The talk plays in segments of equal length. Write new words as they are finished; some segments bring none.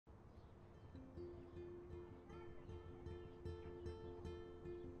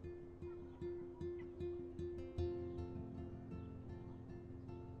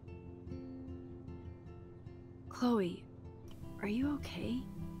Chloe, are you okay?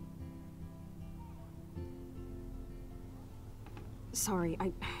 Sorry,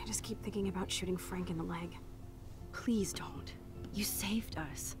 I just keep thinking about shooting Frank in the leg. Please don't. You saved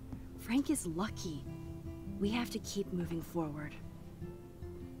us. Frank is lucky. We have to keep moving forward.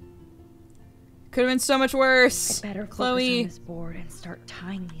 Could have been so much worse. I better Chloe. focus on this board and start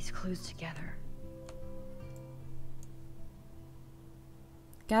tying these clues together.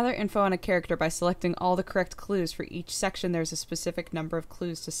 Gather info on a character by selecting all the correct clues. For each section, there's a specific number of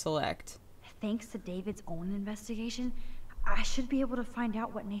clues to select. Thanks to David's own investigation, I should be able to find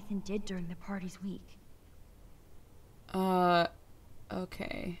out what Nathan did during the party's week.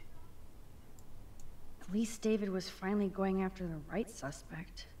 Okay. At least David was finally going after the right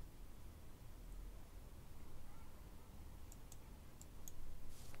suspect.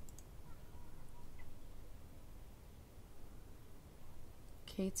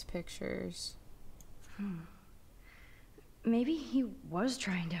 Kate's pictures. Maybe he was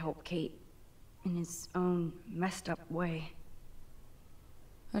trying to help Kate in his own messed up way.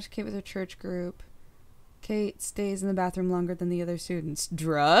 Watch Kate with her church group. Kate stays in the bathroom longer than the other students.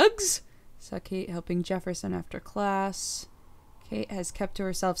 Drugs? Saw Kate helping Jefferson after class. Kate has kept to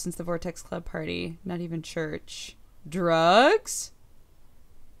herself since the Vortex Club party. Not even church. Drugs?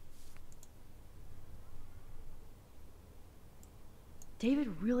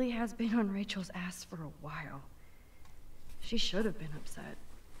 David really has been on Rachel's ass for a while. She should have been upset.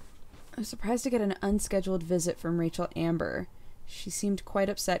 I was surprised to get an unscheduled visit from Rachel Amber. She seemed quite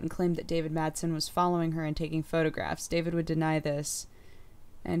upset and claimed that David Madsen was following her and taking photographs. David would deny this.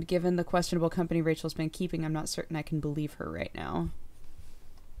 And given the questionable company Rachel's been keeping, I'm not certain I can believe her right now.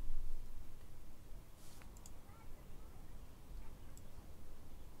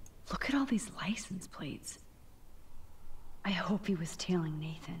 Look at all these license plates. I hope he was tailing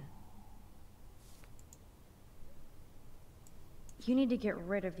Nathan. You need to get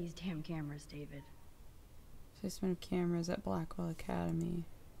rid of these damn cameras, David. Placement of cameras at Blackwell Academy.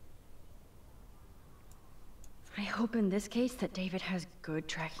 I hope in this case that David has good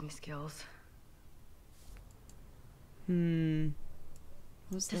tracking skills.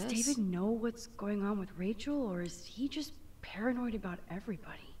 What's Does this? David know what's going on with Rachel, or is he just paranoid about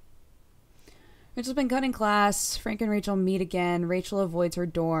everybody? Rachel's been cut in class. Frank and Rachel meet again. Rachel avoids her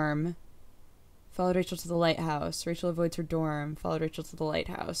dorm. Followed Rachel to the lighthouse. Rachel avoids her dorm. Followed Rachel to the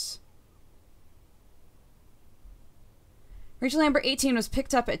lighthouse. Rachel Amber, 18, was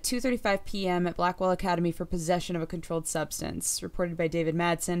picked up at 2:35 p.m. at Blackwell Academy for possession of a controlled substance. Reported by David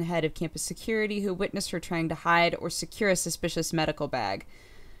Madsen, head of campus security, who witnessed her trying to hide or secure a suspicious medical bag.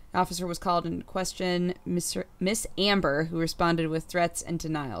 An officer was called into question Miss Amber, who responded with threats and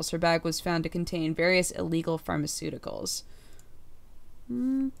denials. Her bag was found to contain various illegal pharmaceuticals.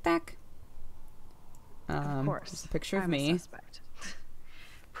 Back. Of course. Just a picture of I'm me. a suspect.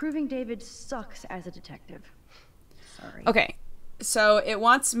 Proving David sucks as a detective. Sorry. Okay, so it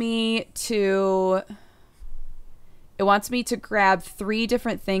wants me to grab 3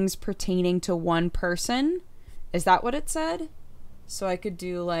 different things pertaining to one person. Is that what it said? So I could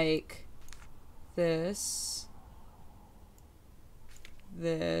do like this,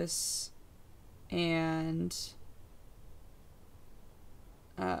 and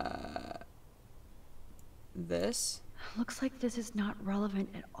this. Looks like this is not relevant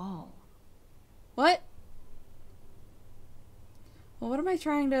at all. What? Well, what am I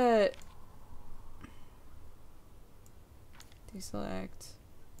trying to... Deselect.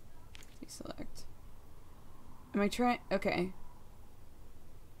 Am I trying... Okay.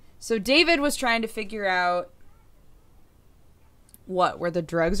 So David was trying to figure out... What? Where the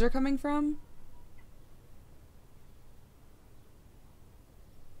drugs are coming from?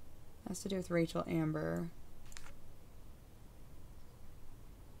 Has to do with Rachel Amber.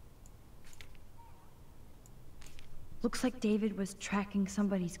 Looks like David was tracking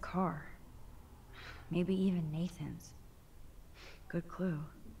somebody's car. Maybe even Nathan's. Good clue.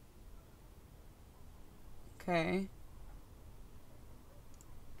 Okay.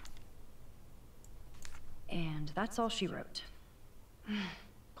 And that's all she wrote.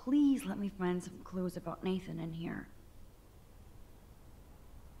 Please let me find some clues about Nathan in here.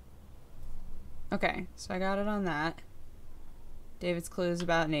 Okay, so I got it on that. David's clues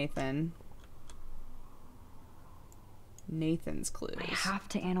about Nathan. Nathan's clues. I have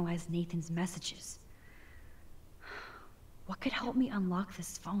to analyze Nathan's messages. What could help me unlock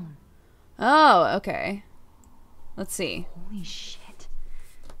this phone? Oh, okay. Let's see. Holy shit.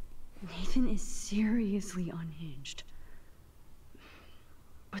 Nathan is seriously unhinged.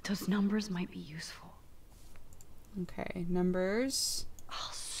 But those numbers might be useful. Okay, numbers. Oh,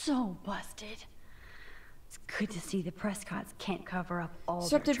 so busted. It's Good to see the Prescotts can't cover up all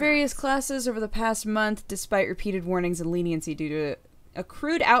Disrupted their various tracks. classes over the past month, despite repeated warnings and leniency due to a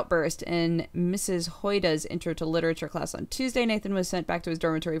crude outburst in Mrs. Hoyda's intro to literature class on Tuesday. Nathan was sent back to his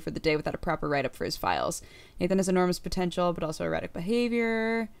dormitory for the day without a proper write-up for his files. Nathan has enormous potential, but also erratic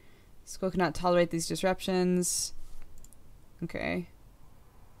behavior. School cannot tolerate these disruptions. Okay.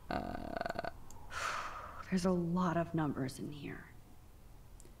 There's a lot of numbers in here.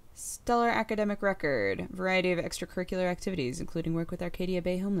 Stellar academic record. Variety of extracurricular activities, including work with Arcadia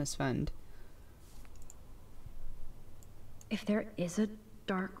Bay Homeless Fund. If there is a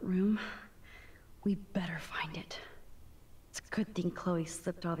dark room, we better find it. It's a good thing Chloe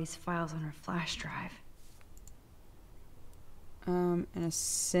slipped all these files on her flash drive. And a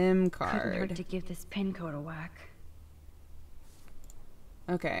SIM Couldn't hurt card. to give this pin code a whack.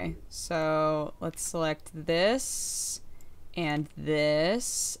 Okay, so let's select this, and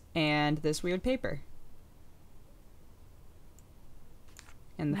this weird paper.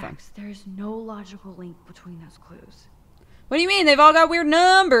 And the phone. Max, there's no logical link between those clues. What do you mean? They've all got weird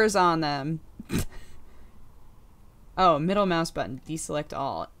numbers on them. Oh, middle mouse button. Deselect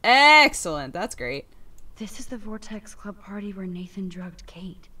all. Excellent. That's great. This is the Vortex Club party where Nathan drugged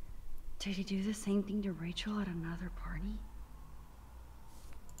Kate. Did he do the same thing to Rachel at another party?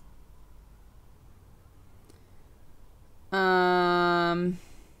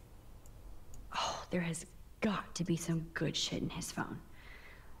 Oh, there has got to be some good shit in his phone.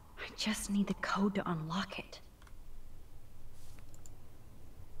 I just need the code to unlock it.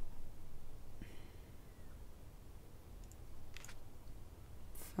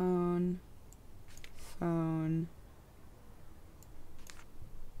 Phone.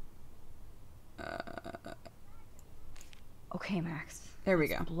 Okay, Max. There we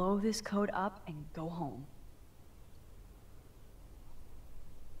Let's go. blow this code up and go home.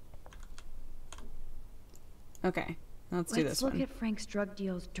 Okay, let's do this Let's look one. at Frank's drug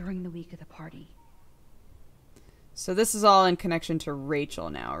deals during the week of the party. So this is all in connection to Rachel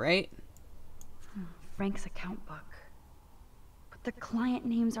now, right? Frank's account book. But the client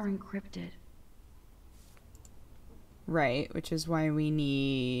names are encrypted. Right, which is why we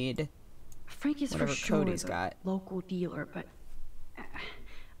need... Frank is whatever for sure code he's the got. local dealer, but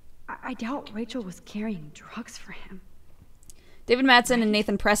I doubt Rachel was carrying drugs for him. David Madsen and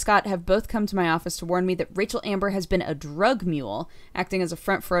Nathan Prescott have both come to my office to warn me that Rachel Amber has been a drug mule, acting as a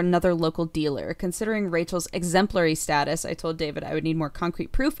front for another local dealer. Considering Rachel's exemplary status, I told David I would need more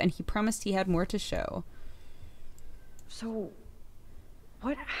concrete proof, and he promised he had more to show. So,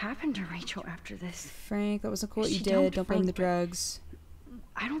 what happened to Rachel after this? Frank, that wasn't cool what you She did. dumped Don't blame Frank, the but- drugs.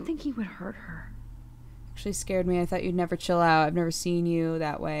 I don't think he would hurt her. Actually scared me. I thought you'd never chill out. I've never seen you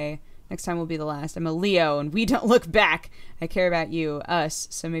that way. Next time will be the last. I'm a Leo, and we don't look back. I care about you, us,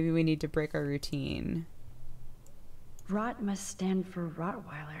 so maybe we need to break our routine. Rot must stand for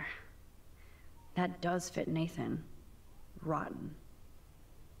Rottweiler. That does fit Nathan. Rotten.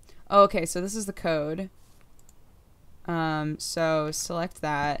 Oh, okay, so this is the code. So select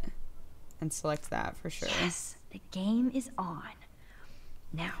that, and select that for sure. Yes, the game is on.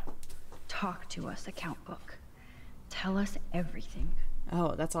 Now, talk to us, account book. Tell us everything.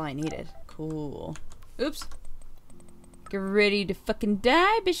 Oh, that's all I needed. Cool. Oops. Get ready to fucking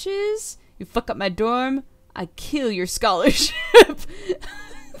die, bitches. You fuck up my dorm, I kill your scholarship.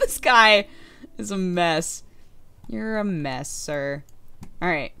 This guy is a mess. You're a mess, sir.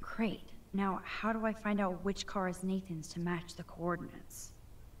 Alright. Great. Now, how do I find out which car is Nathan's to match the coordinates?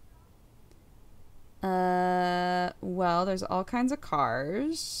 Well, there's all kinds of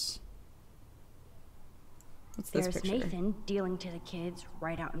cars. What's this There's picture? Nathan dealing to the kids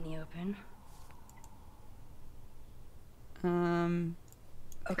right out in the open.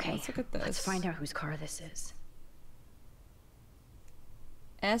 Okay, let's look at this. let's find out whose car this is.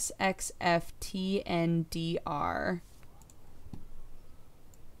 SXFTNDR.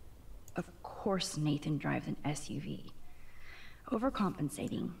 Of course Nathan drives an SUV.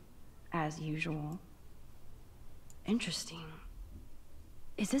 Overcompensating, as usual. Interesting.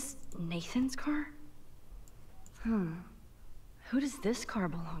 Is this Nathan's car? Who does this car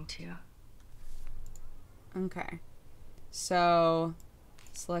belong to? Okay. So,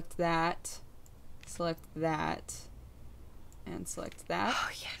 select that, and select that. Oh,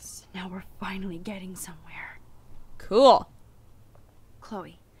 yes. Now we're finally getting somewhere. Cool.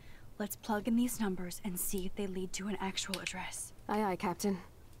 Chloe, let's plug in these numbers and see if they lead to an actual address. Aye, aye, Captain.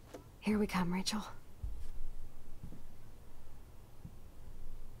 Here we come, Rachel.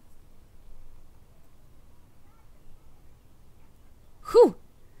 Whew.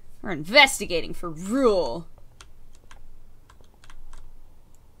 We're investigating for rule.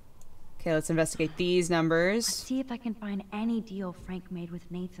 Okay, let's investigate these numbers. Let's see if I can find any deal Frank made with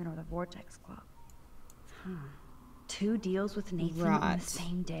Nathan or the Vortex Club. 2 deals with Nathan on the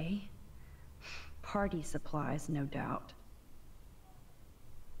same day? Party supplies, no doubt.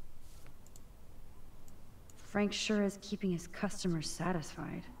 Frank sure is keeping his customers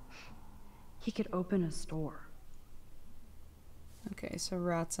satisfied. He could open a store. Okay, so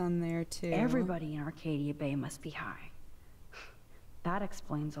rot's on there too. Everybody in Arcadia Bay must be high. That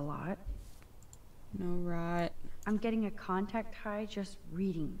explains a lot. No rot. I'm getting a contact high just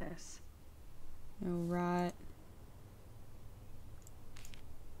reading this. No rot.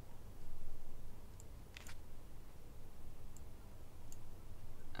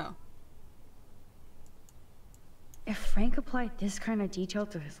 Oh. If Frank applied this kind of detail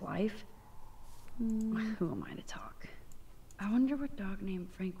to his life, who am I to talk? I wonder what dog name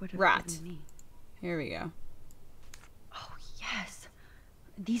Frank would have given me. Here we go. Oh, yes.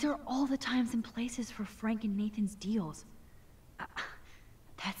 These are all the times and places for Frank and Nathan's deals.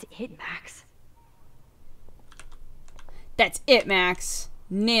 That's it, Max. That's it, Max.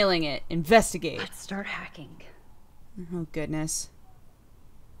 Nailing it. Investigate. Let's start hacking. Oh, goodness.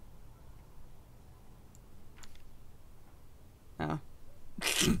 Oh.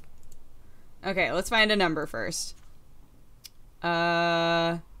 Okay, let's find a number first.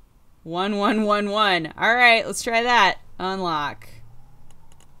 1111. All right, let's try that. Unlock.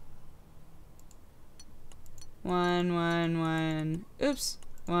 111. Oops.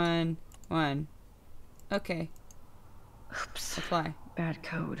 11. Okay. Oops. Apply. Bad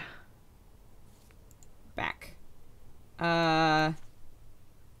code. Back.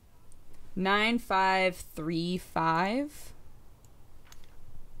 9535.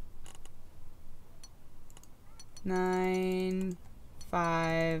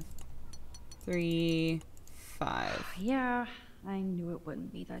 9535. Yeah, I knew it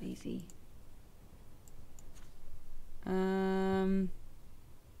wouldn't be that easy.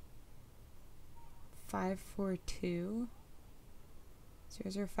 542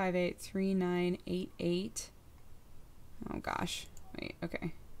 0058 3988. Oh gosh. Wait,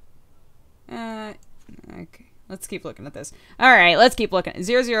 okay. Okay. Let's keep looking at this. All right, let's keep looking.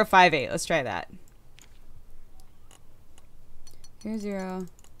 0058. Let's try that.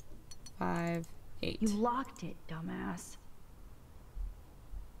 0058. You locked it, dumbass.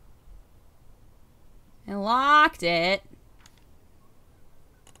 I locked it.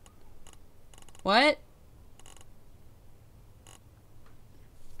 What?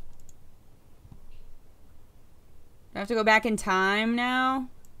 Do I have to go back in time now?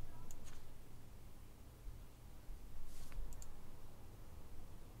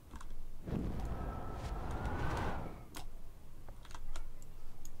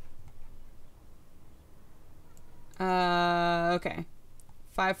 Okay.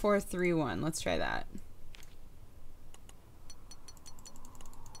 5431. Let's try that.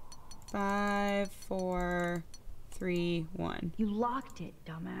 5431. You locked it,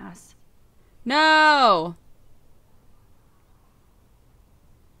 dumbass. No!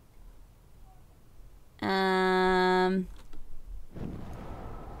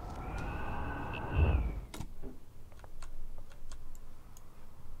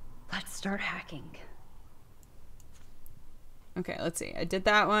 Let's start hacking. Okay, let's see. I did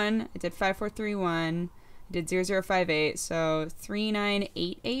that one. I did 5431. I did 0058. So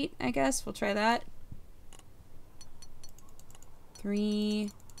 3988, I guess. We'll try that.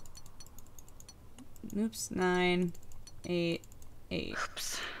 988.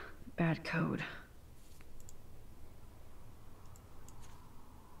 Oops. Bad code.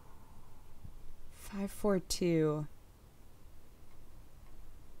 542.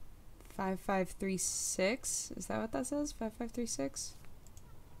 5536. Is that what that says? 5536?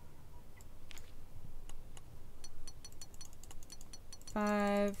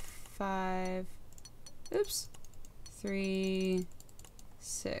 Oops. 3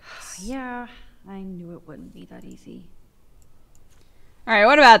 6. Yeah, I knew it wouldn't be that easy. All right,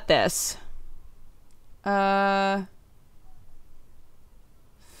 what about this? Phone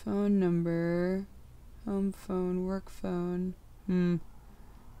number, home phone, work phone.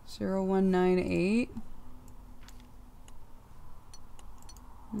 0198.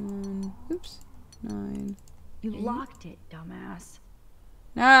 Oops. 9. You locked it, dumbass.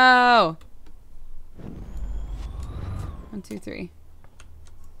 No. 1 2 3.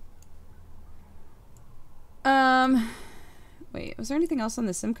 Wait, was there anything else on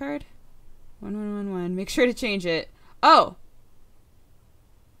the SIM card? 1111. Make sure to change it. Oh.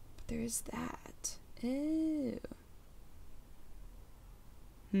 But there's that. Ew.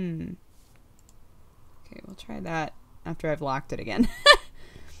 Okay, we'll try that after I've locked it again.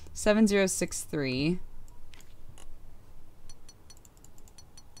 7063.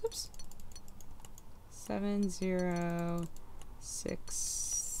 Oops.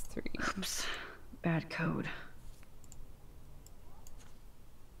 7063. Oops. Bad code.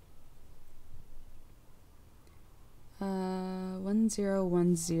 Uh,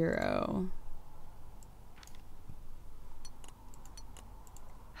 1010.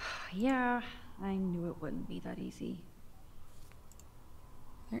 Yeah, I knew it wouldn't be that easy.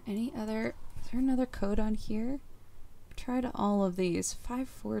 Is there another code on here? I've tried all of these.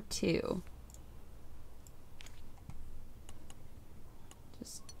 542.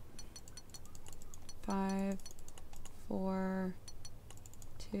 Just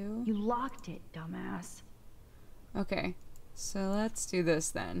 542. You locked it, dumbass. Okay, so let's do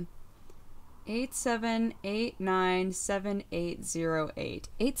this then. 87897808.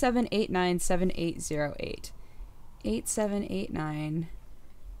 87897808. 8789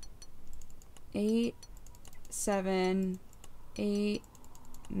 878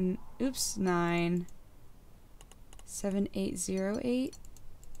 oops 9 7808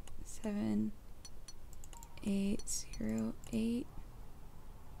 7808.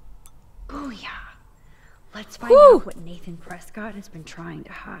 Booyah! Let's find out what Nathan Prescott has been trying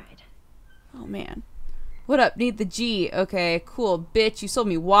to hide. Oh man. What up? Need the G. Okay, cool. Bitch, you sold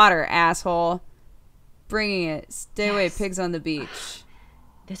me water, asshole. Bringing it. Stay away, pigs on the beach.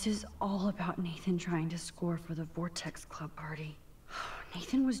 This is all about Nathan trying to score for the Vortex Club party.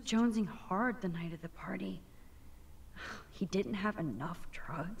 Nathan was jonesing hard the night of the party. He didn't have enough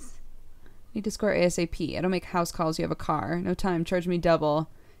drugs. Need to score ASAP. I don't make house calls. You have a car. No time. Charge me double.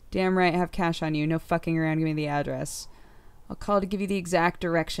 Damn right, I have cash on you. No fucking around. Give me the address. I'll call to give you the exact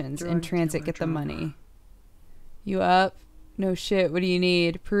directions. In transit, get the money. You up? No shit. What do you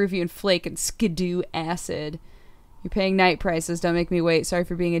need? Peruvian flake and skidoo acid. You're paying night prices. Don't make me wait. Sorry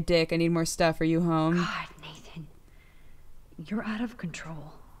for being a dick. I need more stuff. Are you home? God, Nathan. You're out of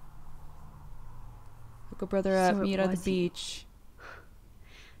control. Hook a brother up. So Meet at the beach.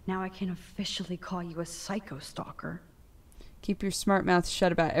 Now I can officially call you a psycho stalker. Keep your smart mouth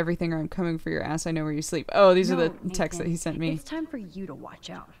shut about everything or I'm coming for your ass. I know where you sleep. Oh, these are the texts that he sent me. It's time for you to watch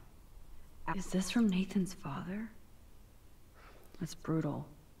out. Is this from Nathan's father? That's brutal.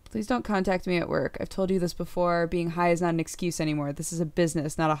 Please don't contact me at work. I've told you this before. Being high is not an excuse anymore. This is a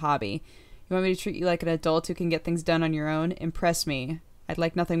business, not a hobby. You want me to treat you like an adult who can get things done on your own? Impress me. I'd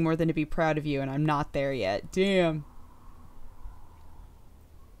like nothing more than to be proud of you, and I'm not there yet. Damn.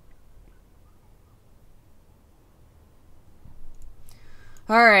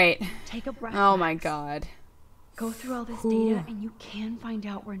 All right. Take a breath. Oh my Max. God. Go through all this data and you can find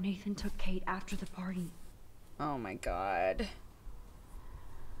out where Nathan took Kate after the party. Oh my God.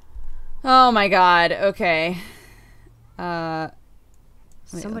 Oh my God. Okay. Somebody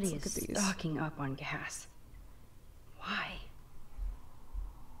is stocking up on gas. Why?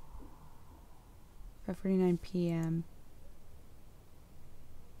 5:49 p.m.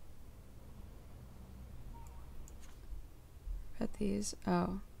 At these.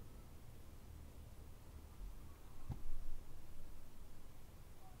 Oh.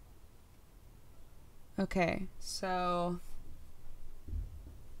 Okay, so.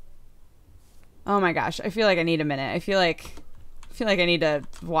 Oh my gosh, I feel like I need a minute. I feel like I need to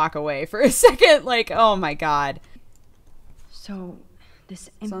walk away for a second. Like, oh my God. So, this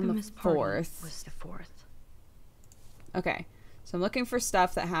It's on the infamous party 4th. was the 4th. Okay, so I'm looking for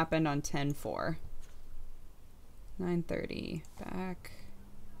stuff that happened on 10/4. 9:30 back.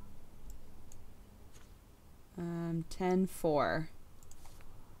 10/4.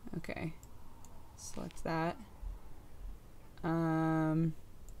 Okay, select that. 10/4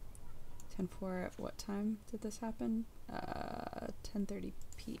 at what time did this happen? 10:30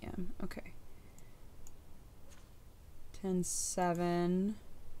 p.m. Okay. 10/7.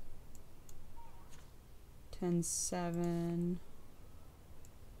 10/7.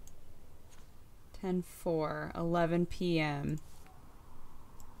 10/4, 11 p.m.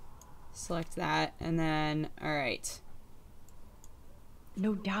 Select that, and then, all right.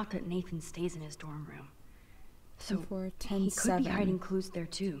 No doubt that Nathan stays in his dorm room. So 10/4, he could be 10/7. hiding clues there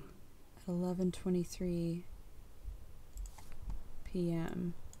too. At 11:23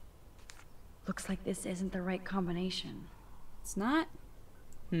 p.m. Looks like this isn't the right combination. It's not?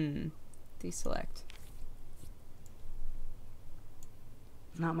 Deselect.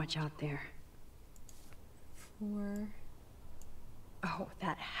 Not much out there. 4. Oh,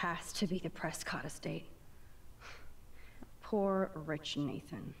 that has to be the Prescott estate. Poor rich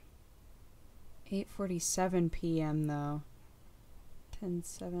Nathan. 8:47 p.m. though.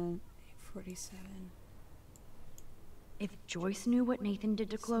 10/7, 8:47. If Joyce knew what Nathan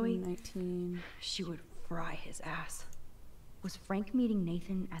did to Chloe, 19. she would fry his ass. Was Frank meeting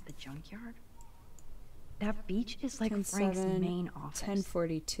Nathan at the junkyard? That beach is like 10, Frank's 7, main office.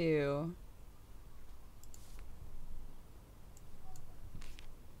 10:42.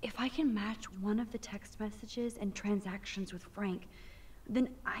 If I can match one of the text messages and transactions with Frank, then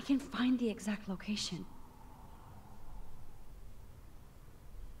I can find the exact location.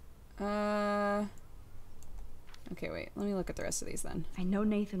 Okay, wait. Let me look at the rest of these then. I know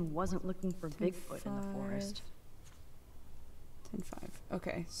Nathan wasn't looking for Bigfoot in the forest. 10:05.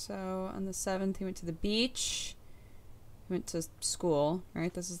 Okay, so on the 7th, he went to the beach. He went to school,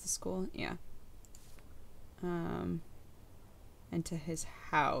 right? This is the school? Yeah. And to his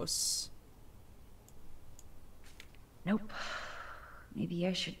house. Nope. Maybe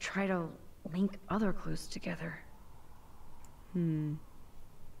I should try to link other clues together.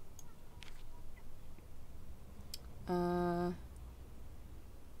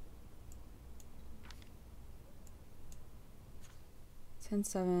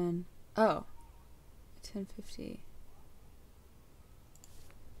 10:07. Oh. 10:50.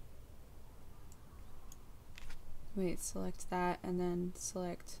 Wait, select that and then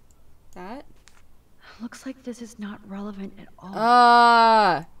select that? Looks like this is not relevant at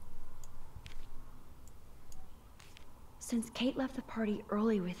all. Since Kate left the party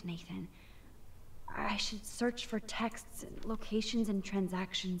early with Nathan, I should search for texts, locations, and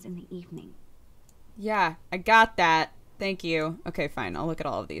transactions in the evening. Yeah, I got that. Thank you. Okay, fine. I'll look at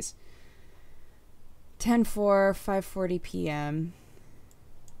all of these. 10:04, 5:40 p.m.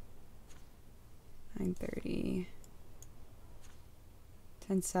 9:30.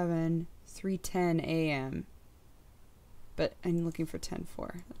 10:07, 3:10 a.m. But I'm looking for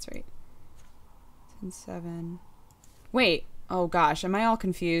 10:04. That's right. 10:07. Wait. Oh gosh, am I all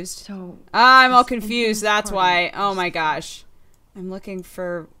confused? So I'm all confused. That's why. Oh my gosh. I'm looking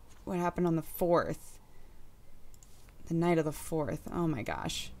for what happened on the 4th. The night of the 4th. Oh my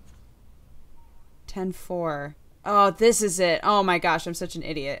gosh. 10:04. Oh, this is it. Oh my gosh, I'm such an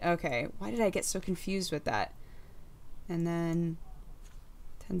idiot. Okay. Why did I get so confused with that? And then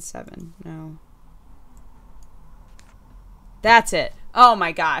 10:07. No. That's it. Oh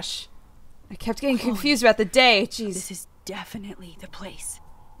my gosh. I kept getting confused about the day. Jeez. This is definitely the place.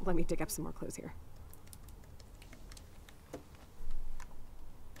 Let me dig up some more clues here.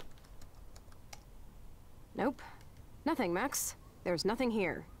 Nope. Nothing, Max. There's nothing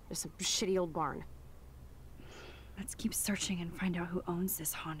here. Just some shitty old barn. let's keep searching and find out who owns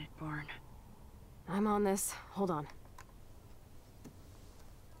this haunted barn. I'm on this. Hold on.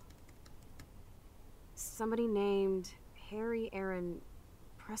 Somebody named Harry Aaron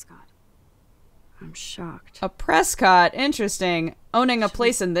Prescott. I'm shocked. A Prescott? Interesting. Owning a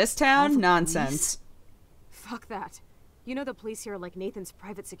place in this town? the Nonsense. Fuck that. You know the police here are like Nathan's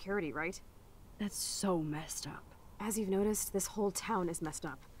private security, right? That's so messed up. As you've noticed, this whole town is messed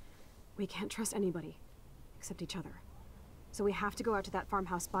up. We can't trust anybody. Except each other. So we have to go out to that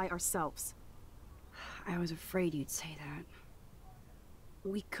farmhouse by ourselves. I was afraid you'd say that.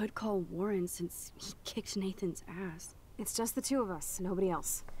 We could call Warren since he kicked Nathan's ass. It's just the two of us, nobody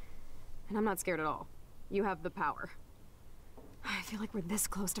else. And I'm not scared at all. You have the power. I feel like we're this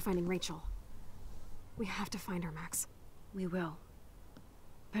close to finding Rachel. We have to find her, Max. We will.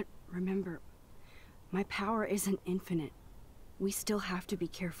 But remember, my power isn't infinite. We still have to be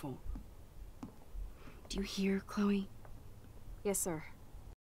careful. Do you hear, Chloe? Yes, sir.